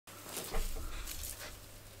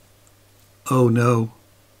Oh no.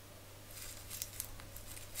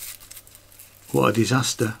 What a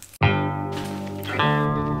disaster.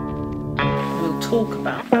 We'll talk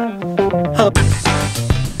about Hello.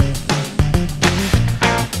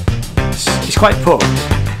 It's quite poor.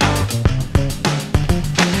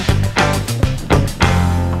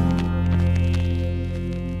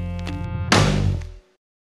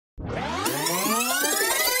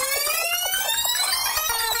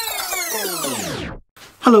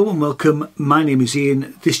 Hello and welcome, my name is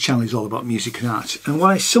Ian. This channel is all about music and art, and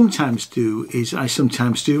what I sometimes do is I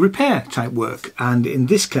sometimes do repair type work, and in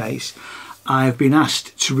this case I've been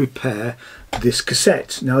asked to repair this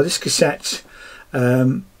cassette. Now this cassette,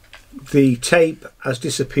 the tape has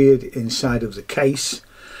disappeared inside of the case,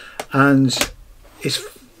 and it's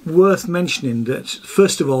worth mentioning that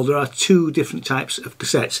first of all there are two different types of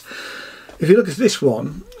cassettes. If you look at this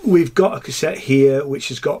one, we've got a cassette here which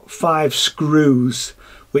has got 5 screws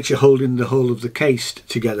which are holding the whole of the case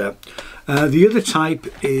together. The other type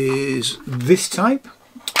is this type,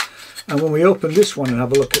 and when we open this one and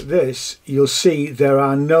have a look at this, you'll see there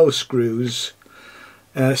are no screws,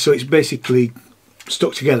 so it's basically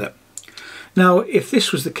stuck together. Now if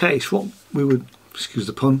this was the case, what we would, excuse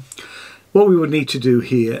the pun, what we would need to do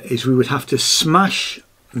here is we would have to smash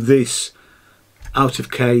this out of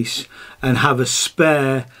case and have a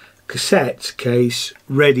spare cassette case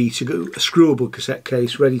ready to go, a screwable cassette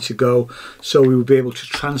case ready to go, so we would be able to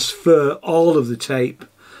transfer all of the tape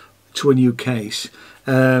to a new case.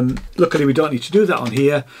 Luckily we don't need to do that on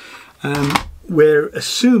here. We're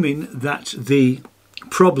assuming that the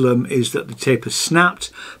problem is that the tape has snapped,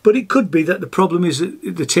 but it could be that the problem is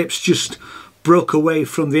that the tape's just broke away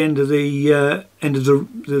from the end of the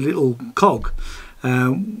little cog,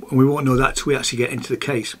 and we won't know that till we actually get into the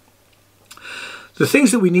case. The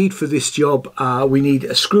things that we need for this job are, we need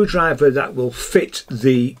a screwdriver that will fit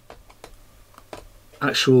the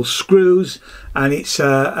actual screws, and it's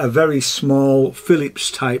a very small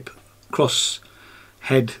Phillips type cross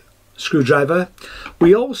head screwdriver.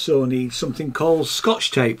 We also need something called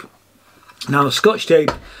Scotch tape. Now Scotch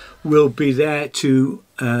tape will be there to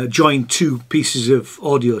join two pieces of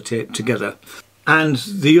audio tape together, and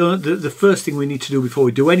the first thing we need to do before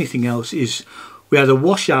we do anything else is we either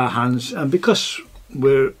wash our hands, and because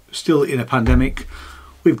we're still in a pandemic,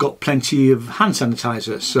 we've got plenty of hand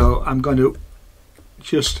sanitizer, so I'm going to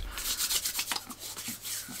just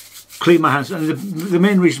clean my hands. And the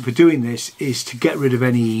main reason for doing this is to get rid of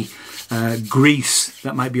any grease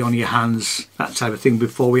that might be on your hands, that type of thing,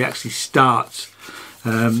 before we actually start.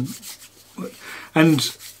 And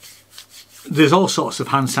there's all sorts of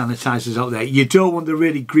hand sanitizers out there. You don't want the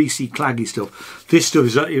really greasy, claggy stuff. This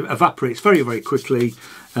stuff evaporates very, very quickly.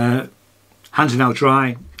 Hands are now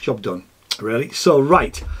dry, job done, really. So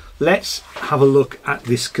right, let's have a look at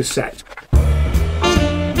this cassette.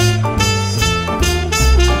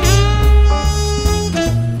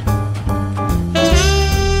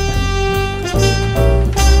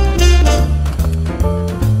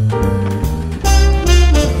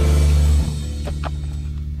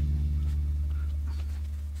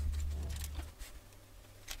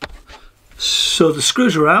 So the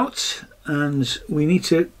screws are out, and we need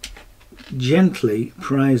to gently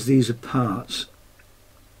prise these apart.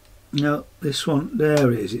 Now this one, there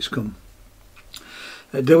it is, it's come.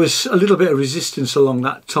 There was a little bit of resistance along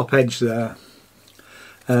that top edge there,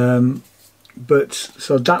 but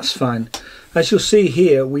so that's fine. As you'll see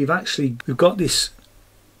here, we've got this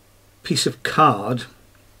piece of card,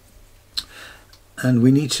 and we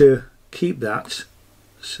need to keep that,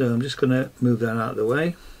 so I'm just going to move that out of the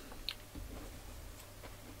way.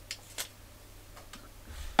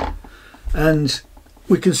 And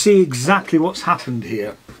we can see exactly what's happened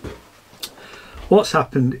here. What's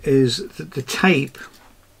happened is that the tape,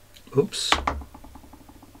 oops,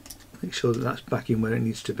 make sure that that's back in where it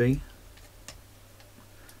needs to be.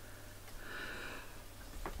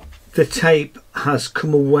 The tape has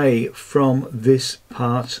come away from this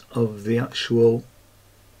part of the actual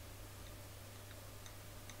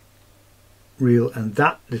reel, and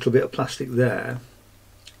that little bit of plastic there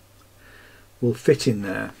will fit in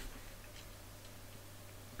there.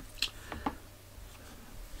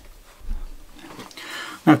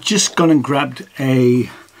 I've just gone and grabbed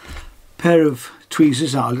a pair of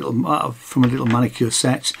tweezers from a little manicure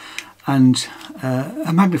set, and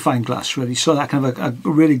a magnifying glass, really, so that I can have a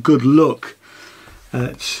really good look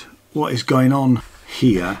at what is going on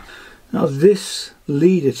here. Now this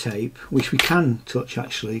leader tape, which we can touch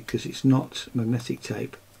actually because it's not magnetic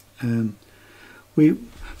tape, the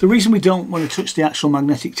reason we don't want to touch the actual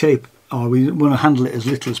magnetic tape, or we want to handle it as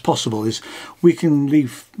little as possible, is we can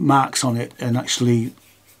leave marks on it and actually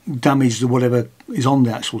damage whatever is on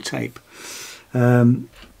the actual tape.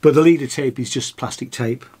 But the leader tape is just plastic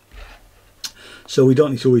tape, so we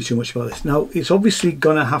don't need to worry too much about this. Now it's obviously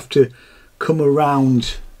going to have to come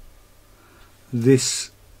around this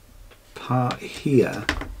part here,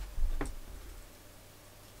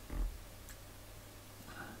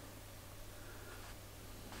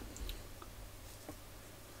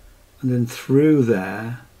 and then through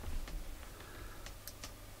there,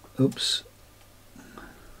 oops,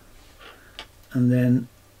 and then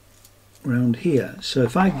around here. So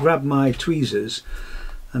if I grab my tweezers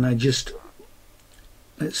and I just,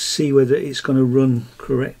 let's see whether it's going to run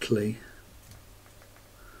correctly.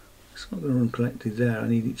 It's not going to run correctly there. I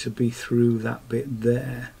need it to be through that bit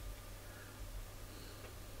there.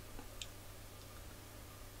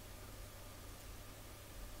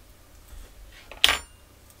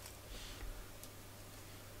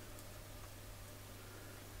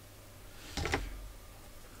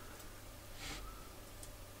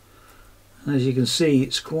 As you can see,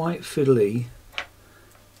 it's quite fiddly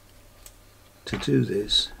to do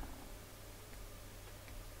this.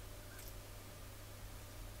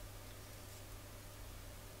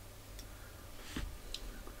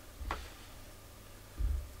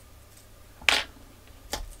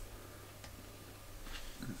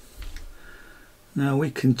 Now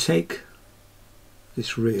we can take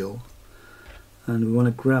this reel and we want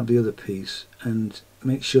to grab the other piece and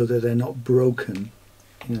make sure that they're not broken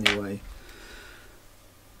in any way.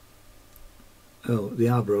 Oh, they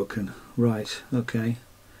are broken. Right, okay.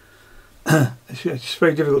 It's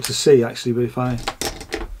very difficult to see actually, but if I...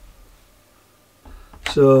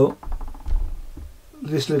 So,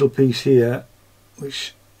 this little piece here,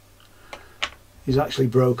 which is actually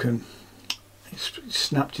broken, it's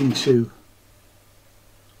snapped in two.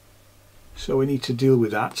 So we need to deal with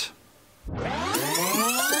that.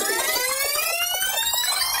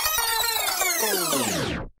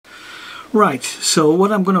 Right, so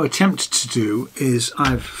what I'm going to attempt to do is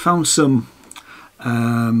I've found some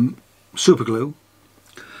super glue,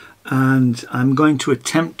 and I'm going to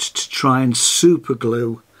attempt to try and super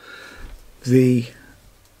glue the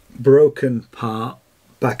broken part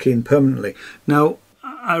back in permanently. Now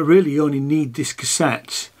I really only need this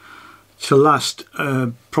cassette to last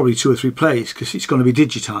probably 2 or 3 plays because it's going to be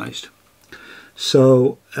digitized.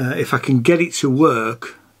 So if I can get it to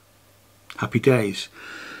work, happy days.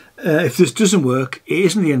 If this doesn't work, it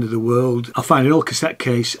isn't the end of the world. I'll find an old cassette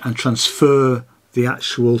case and transfer the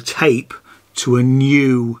actual tape to a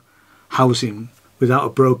new housing without a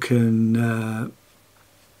broken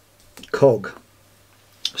cog.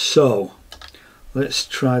 So let's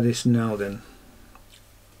try this now then.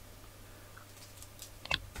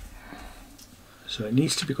 So it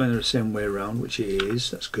needs to be going the same way around, which it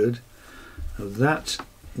is. That's good. Now that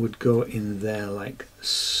would go in there like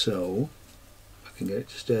so. If I can get it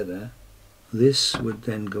to stay there. This would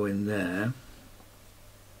then go in there.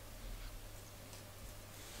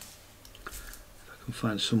 If I can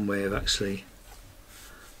find some way of actually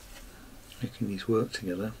making these work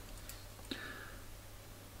together.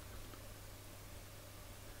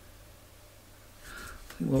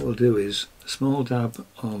 I think what we'll do is a small dab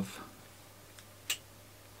of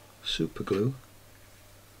super glue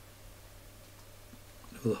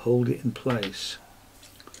will hold it in place.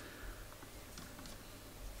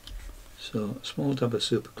 So a small dab of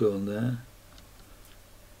super glue on there,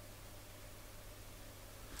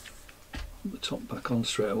 put the top back on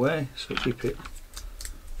straight away so keep it,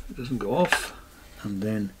 it doesn't go off, and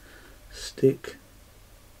then stick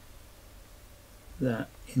that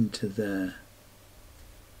into there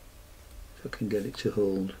if I can get it to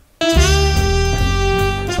hold.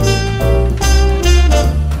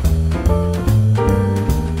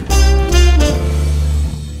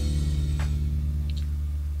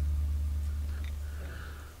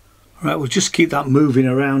 Right, we'll just keep that moving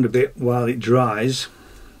around a bit while it dries,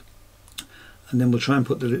 and then we'll try and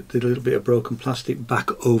put the little bit of broken plastic back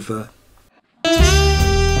over.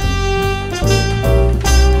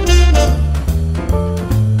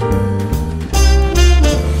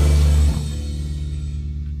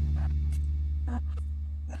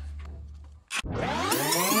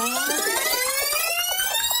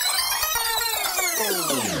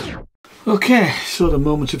 Okay, so the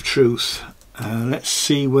moment of truth. Let's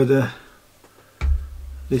see whether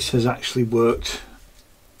this has actually worked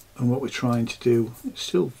and what we're trying to do. It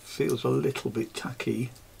still feels a little bit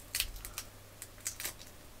tacky.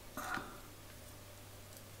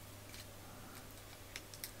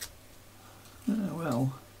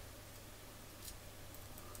 Well,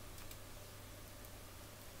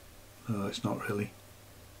 no, it's not really.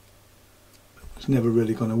 It's never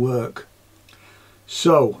really going to work.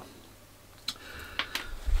 So,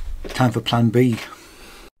 time for plan B.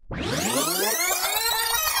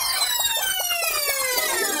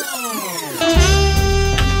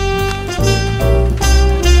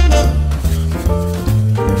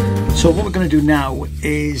 So what we're going to do now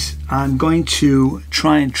is I'm going to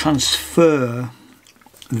try and transfer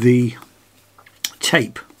the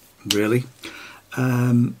tape, really,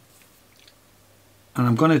 and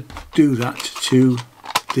I'm going to do that to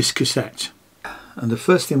this cassette. And the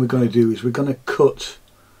first thing we're going to do is we're going to cut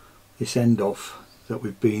this end off that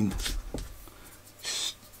we've been,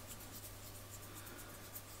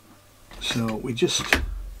 so we just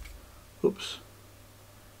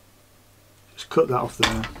cut that off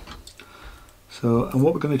there. So, and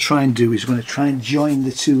what we're going to try and do is we're going to try and join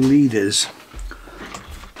the two leaders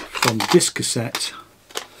from this cassette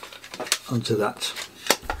onto that.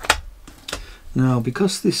 Now,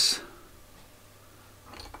 because this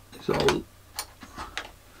is all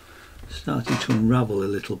starting to unravel a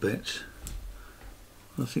little bit,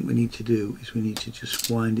 what I think we need to do is we need to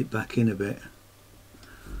just wind it back in a bit.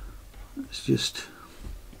 It's just,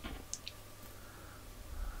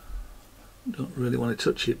 don't really want to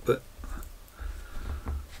touch it, but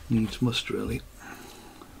needs must really.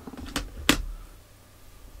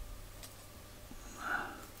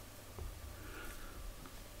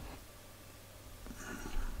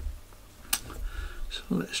 So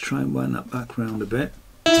let's try and wind that back round a bit.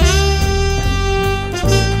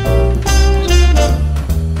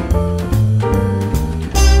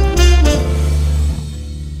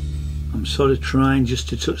 I'm sort of trying just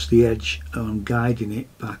to touch the edge, and I'm guiding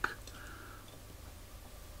it back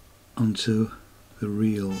onto the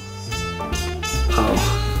reel. Oh,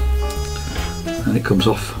 and it comes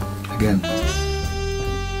off again.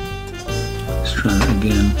 Let's try that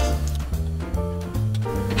again.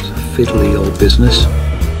 It's a fiddly old business.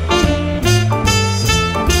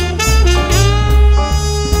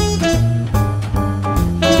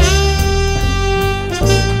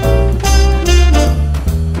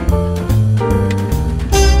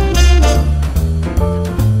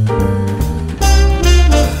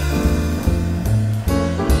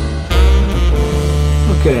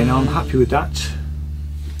 Okay, now I'm happy with that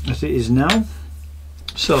as it is now.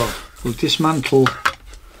 So we'll dismantle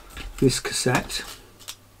this cassette.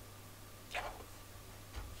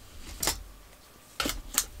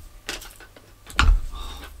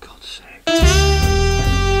 Oh, God's sake.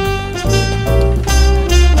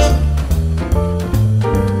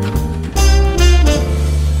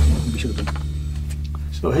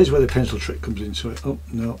 So here's where the pencil trick comes into it. Oh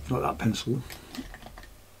no, not that pencil.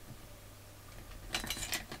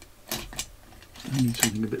 I need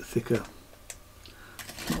something a bit thicker.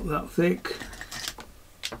 Not that thick.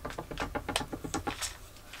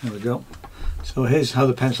 There we go. So here's how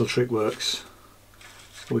the pencil trick works.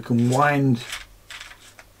 So we can wind.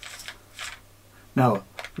 Now,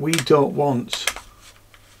 we don't want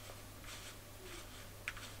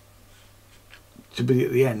to be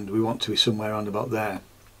at the end, we want to be somewhere around about there.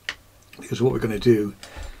 Because what we're going to do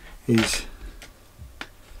is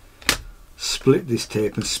split this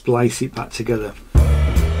tape and splice it back together.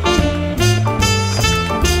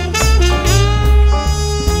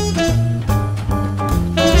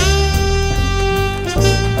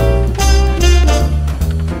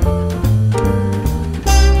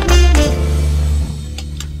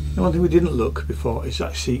 One thing we didn't look before is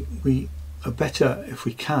actually we are better if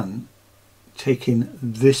we can taking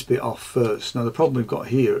this bit off first. Now the problem we've got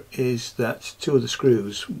here is that two of the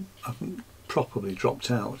screws haven't properly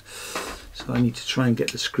dropped out. So I need to try and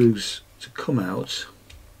get the screws to come out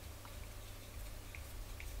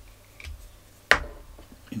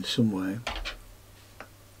in some way.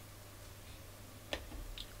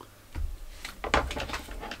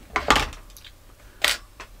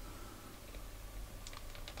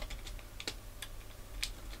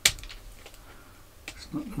 It's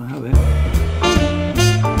not going to have it.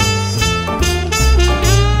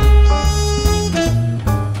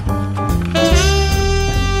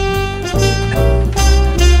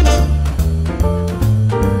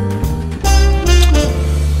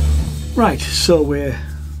 Right, so we're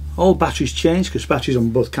all batteries changed because batteries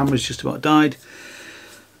on both cameras just about died.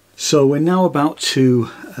 So we're now about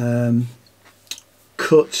to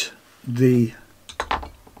cut the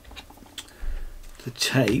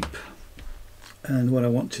tape, and what I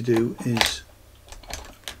want to do is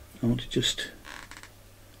I want to just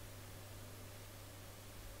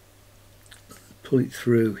pull it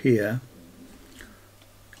through here,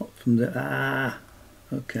 not from the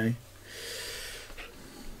okay.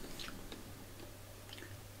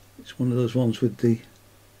 It's one of those ones with the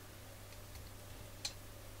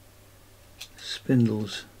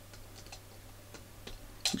spindles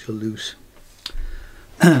which are loose.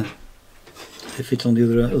 They fit on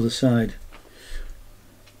the other side.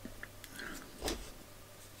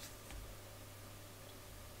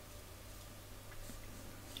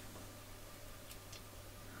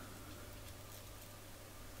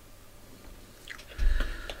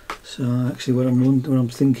 So actually what I'm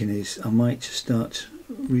thinking is I might just start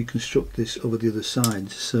reconstruct this over the other side.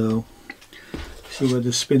 So see where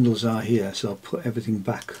the spindles are here, so I'll put everything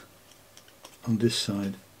back on this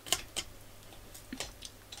side.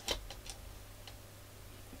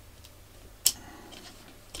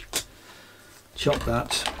 Chop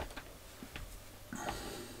that.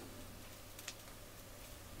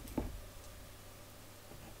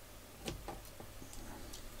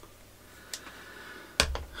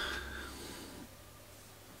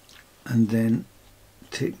 And then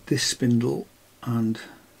take this spindle and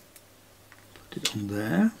put it on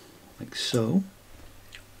there, like so.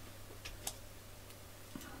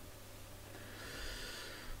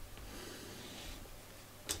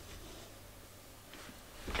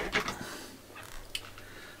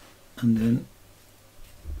 And then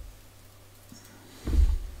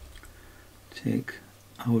take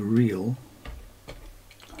our reel,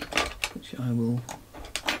 which I will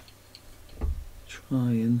try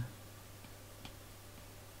and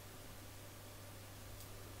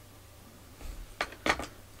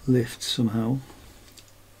lift somehow.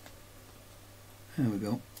 There we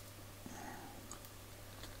go.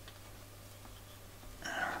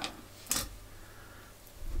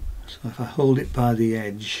 So if I hold it by the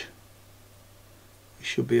edge, it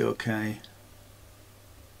should be okay.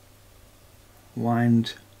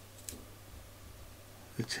 Wind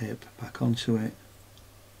the tip back onto it.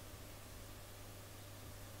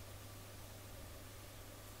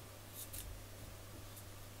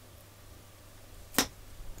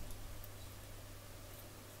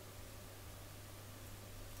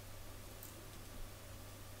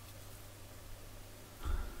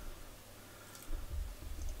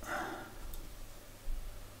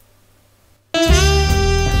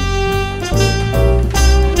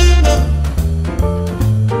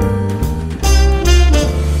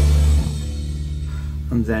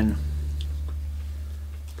 And then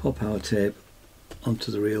pop our tape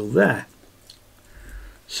onto the reel there.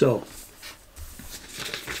 So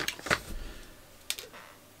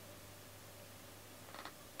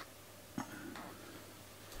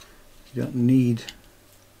you don't need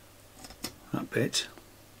that bit,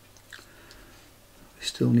 we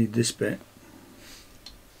still need this bit.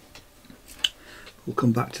 We'll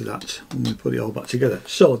come back to that when we put it all back together.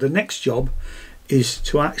 So the next job is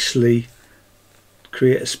to actually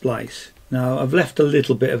create a splice. Now I've left a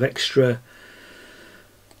little bit of extra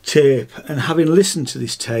tape, and having listened to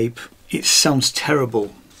this tape, it sounds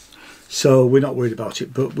terrible, so we're not worried about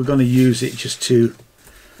it, but we're going to use it just to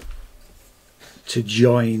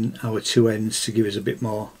join our two ends to give us a bit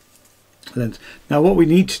more length. Now what we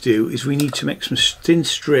need to do is we need to make some thin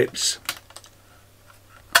strips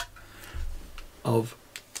of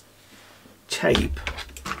tape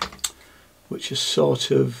which is sort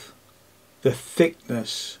of the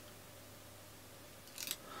thickness,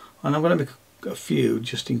 and I'm going to make a few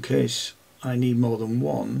just in case I need more than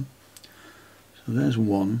one. So there's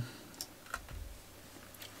one.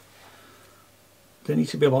 They need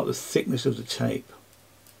to be about the thickness of the tape.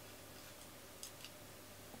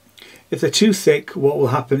 If they're too thick, what will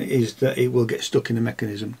happen is that it will get stuck in the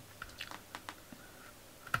mechanism.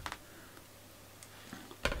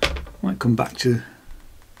 Might come back to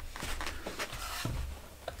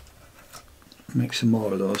make some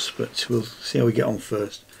more of those, but we'll see how we get on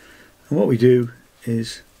first. And what we do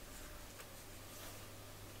is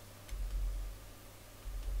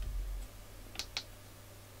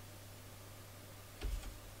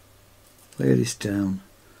lay this down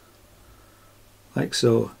like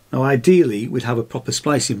so. Now ideally we'd have a proper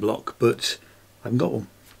splicing block, but I haven't got one.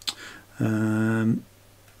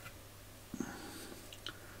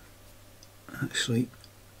 Actually,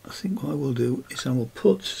 I think what I will do is I will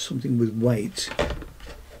put something with weight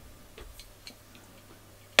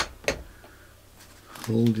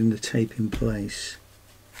holding the tape in place.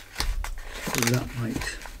 So that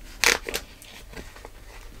might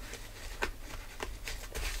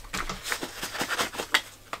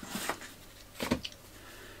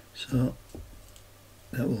so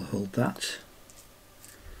that will hold that.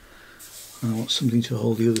 I want something to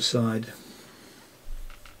hold the other side.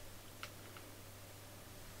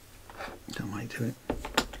 That might do it.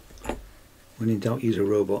 When in doubt, use a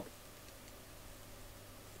robot.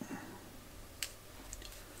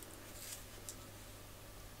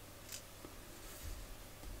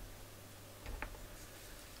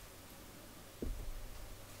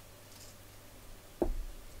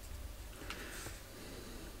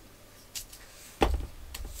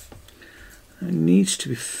 it needs to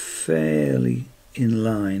be fairly in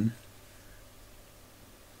line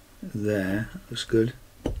there. That's good.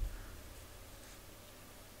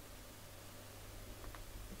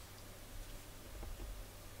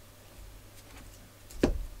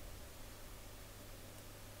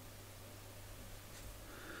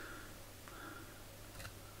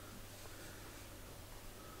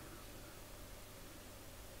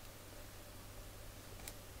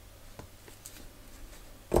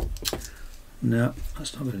 No,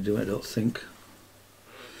 that's not going to do it, I don't think.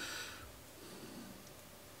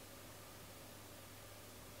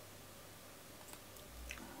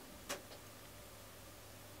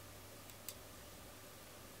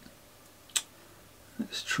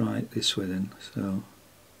 Let's try it this way then. So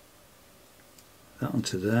that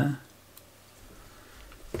onto there,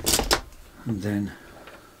 and then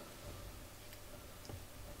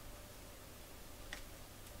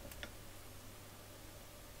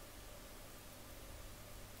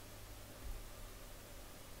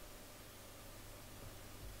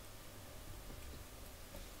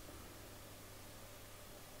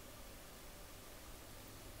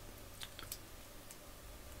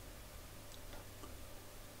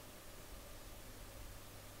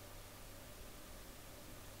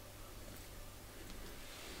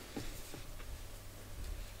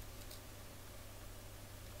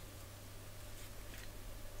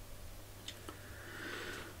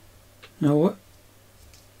now what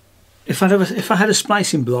if I had a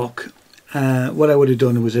splicing block, what I would have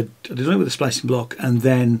done was I'd done it with a splicing block and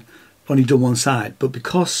then only done one side, but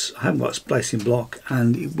because I haven't got a splicing block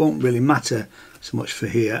and it won't really matter so much for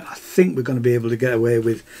here, I think we're going to be able to get away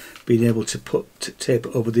with being able to put tape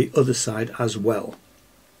over the other side as well.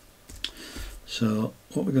 So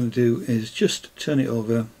what we're going to do is just turn it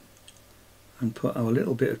over and put our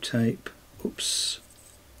little bit of tape, oops,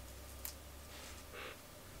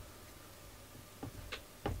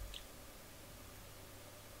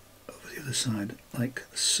 the side like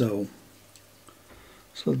so.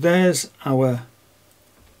 So there's our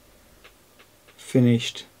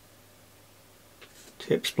finished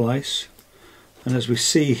tape splice, and as we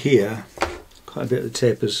see here, quite a bit of the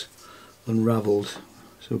tape has unravelled,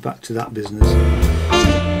 so back to that business.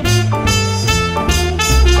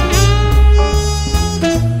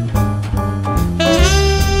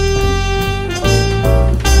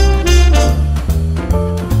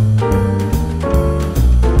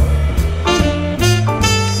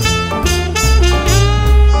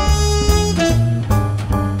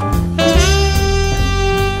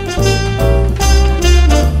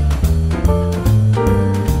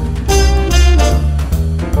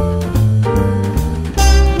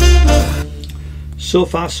 So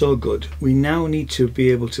far so good. We now need to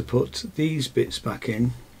be able to put these bits back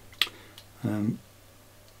in.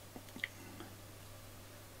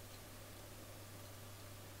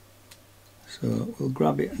 So we'll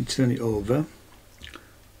grab it and turn it over,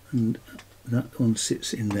 and that one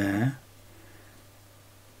sits in there.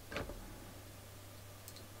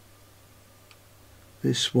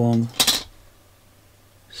 This one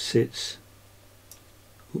sits,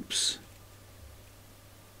 oops,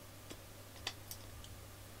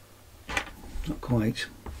 not quite.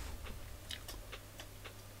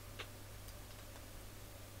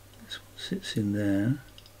 This one sits in there.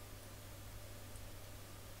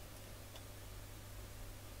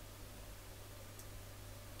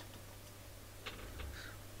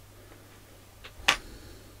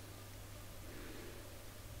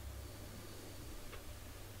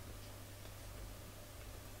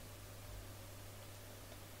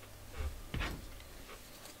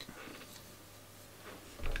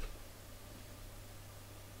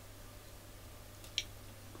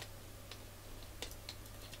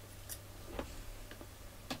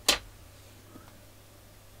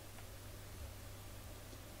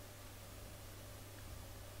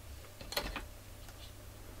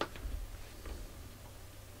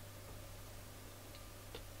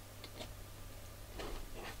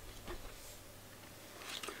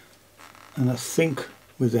 And I think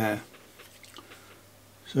we're there.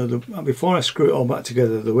 So before I screw it all back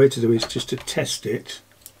together, the way to do is just to test it.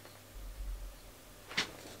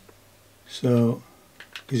 So,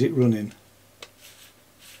 is it running?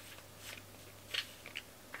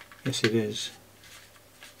 Yes, it is.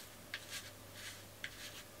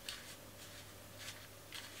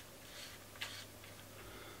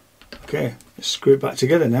 Okay, let's screw it back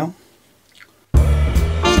together now.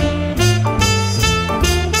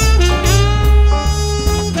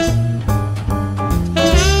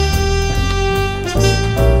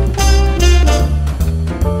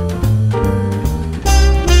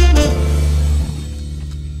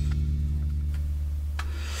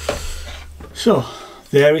 So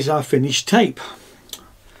there is our finished tape.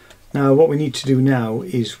 Now what we need to do now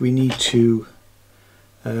is we need to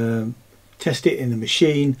test it in the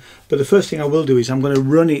machine, but the first thing I will do is I'm going to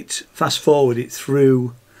run it, fast forward it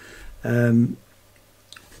through a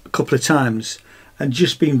couple of times, and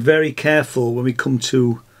just being very careful when we come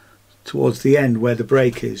towards the end where the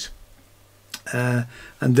break is, and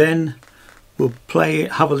then we'll play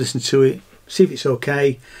it, have a listen to it, see if it's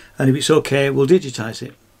okay, and if it's okay we'll digitize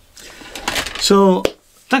it. So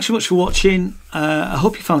thanks so much for watching. I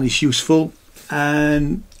hope you found this useful,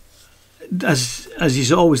 and as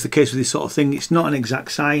is always the case with this sort of thing, it's not an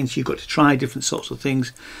exact science. You've got to try different sorts of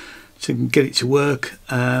things to get it to work,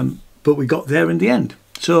 but we got there in the end.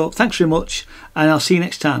 So thanks very much, and I'll see you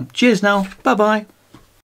next time. Cheers now, bye bye.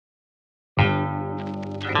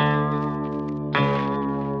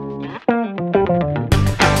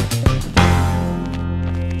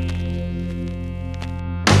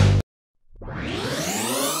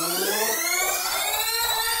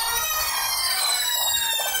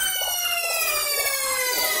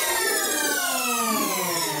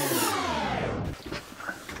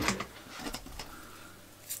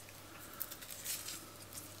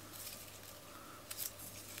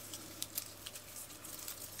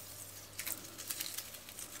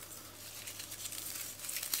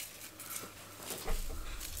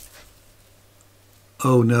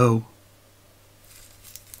 Oh no.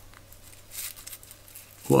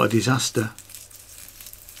 What a disaster.